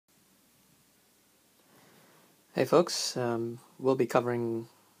Hey folks, we'll be covering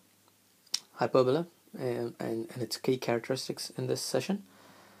hyperbola and its key characteristics in this session.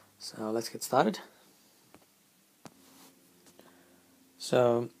 So let's get started.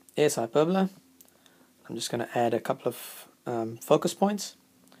 So here's hyperbola. I'm just going to add a couple of focus points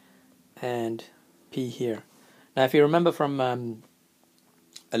and P here. Now if you remember from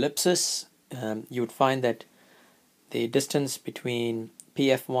ellipsis, you would find that the distance between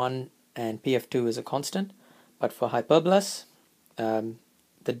PF1 and PF2 is a constant, but for hyperbolas,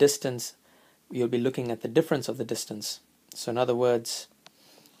 the distance, you'll be looking at the difference of the distance. So in other words,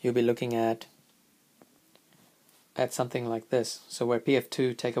 you'll be looking at something like this. So where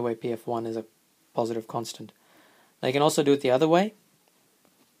PF2 take away PF1 is a positive constant. Now you can also do it the other way,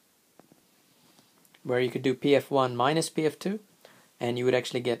 where you could do PF1 minus PF2, and you would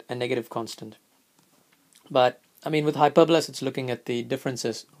actually get a negative constant. But I mean, with hyperbolas, it's looking at the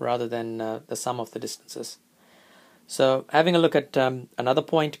differences rather than the sum of the distances. So having a look at another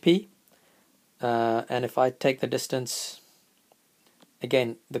point P, and if I take the distance,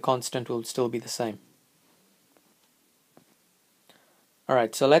 again, the constant will still be the same.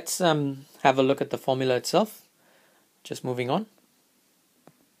 Alright, so let's have a look at the formula itself. Just moving on.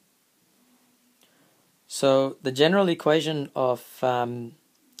 So the general equation of an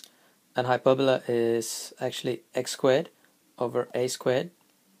hyperbola is actually x squared over a squared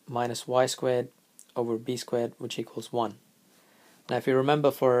minus y squared over b squared, which equals 1. Now if you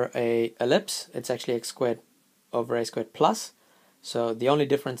remember, for a ellipse, it's actually x squared over a squared plus, so the only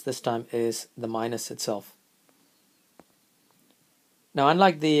difference this time is the minus itself. Now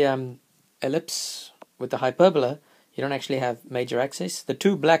unlike the ellipse, with the hyperbola, you don't actually have major axes. The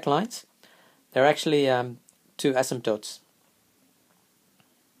two black lines, they're actually two asymptotes.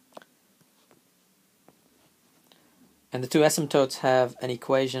 And the two asymptotes have an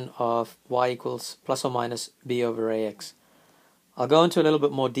equation of y equals plus or minus b over ax. I'll go into a little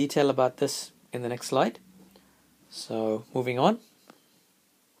bit more detail about this in the next slide. So moving on.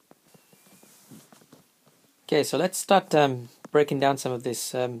 Okay, so let's start breaking down some of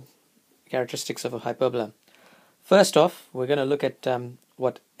these characteristics of a hyperbola. First off, we're going to look at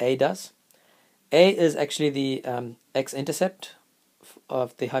what A does. A is actually the x-intercept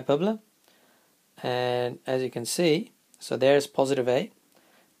of the hyperbola. And as you can see, so there's positive A,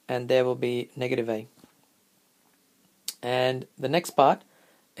 and there will be negative A. And the next part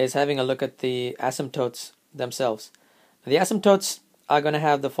is having a look at the asymptotes themselves. The asymptotes are going to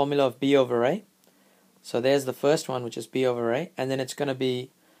have the formula of B over A. So there's the first one, which is B over A, and then it's going to be,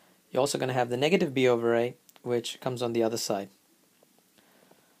 you're also going to have the negative B over A, which comes on the other side.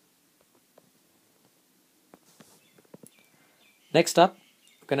 Next up,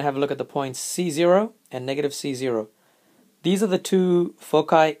 we're going to have a look at the points C0 and negative C0. These are the two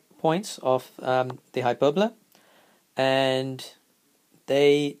foci points of the hyperbola, and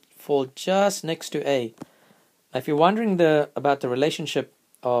they fall just next to A. Now, if you're wondering about the relationship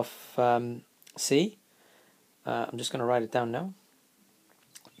of C, I'm just going to write it down now.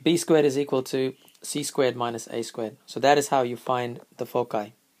 B squared is equal to C squared minus A squared. So that is how you find the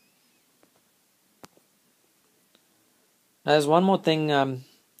foci. Now there's one more thing.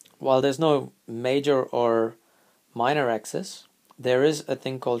 While there's no major or minor axis, there is a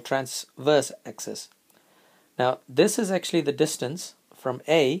thing called transverse axis. Now this is actually the distance from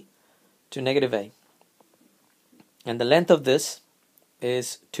A to negative A, and the length of this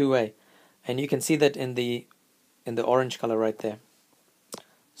is 2A, and you can see that in the orange color right there.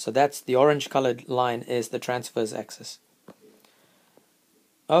 So that's the orange colored line is the transverse axis.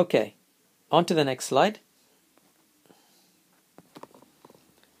 Okay, on to the next slide.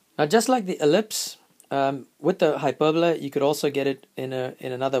 Now just like the ellipse, with the hyperbola, you could also get it in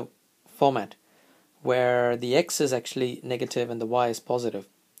another format, where the x is actually negative and the y is positive.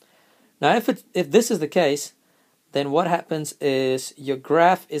 Now if this is the case, then what happens is your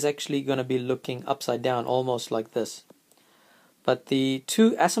graph is actually going to be looking upside down, almost like this. But the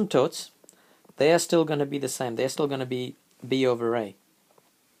two asymptotes, they are still going to be the same. They're still going to be b over a.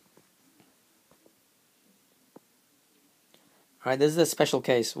 Alright, this is a special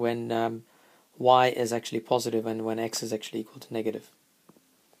case when y is actually positive and when x is actually equal to negative.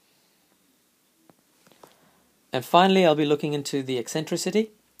 And finally, I'll be looking into the eccentricity,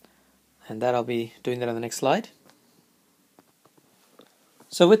 and that I'll be doing that on the next slide.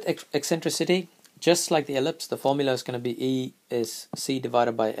 So with eccentricity, just like the ellipse, the formula is going to be E is C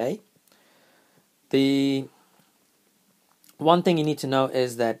divided by A. The one thing you need to know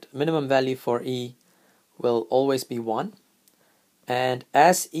is that minimum value for E will always be 1. And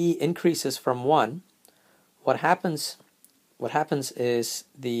as E increases from 1, what happens is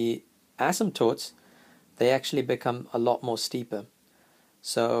the asymptotes, they actually become a lot more steeper.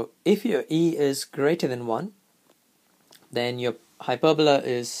 So if your E is greater than 1, then your hyperbola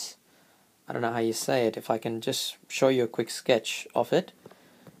is, I don't know how you say it, if I can just show you a quick sketch of it.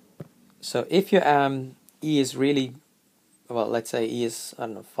 So if your E is really, well, let's say E is, I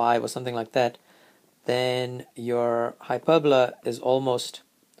don't know, 5 or something like that, then your hyperbola is almost,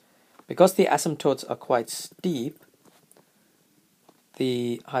 because the asymptotes are quite steep,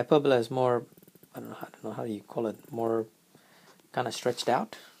 the hyperbola is more, I don't know how you call it, more kind of stretched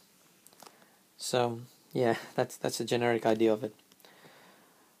out. So yeah, that's a generic idea of it.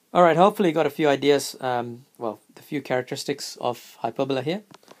 Alright, hopefully you got a few ideas, well, the few characteristics of hyperbola here.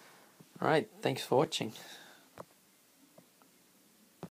 Alright, thanks for watching.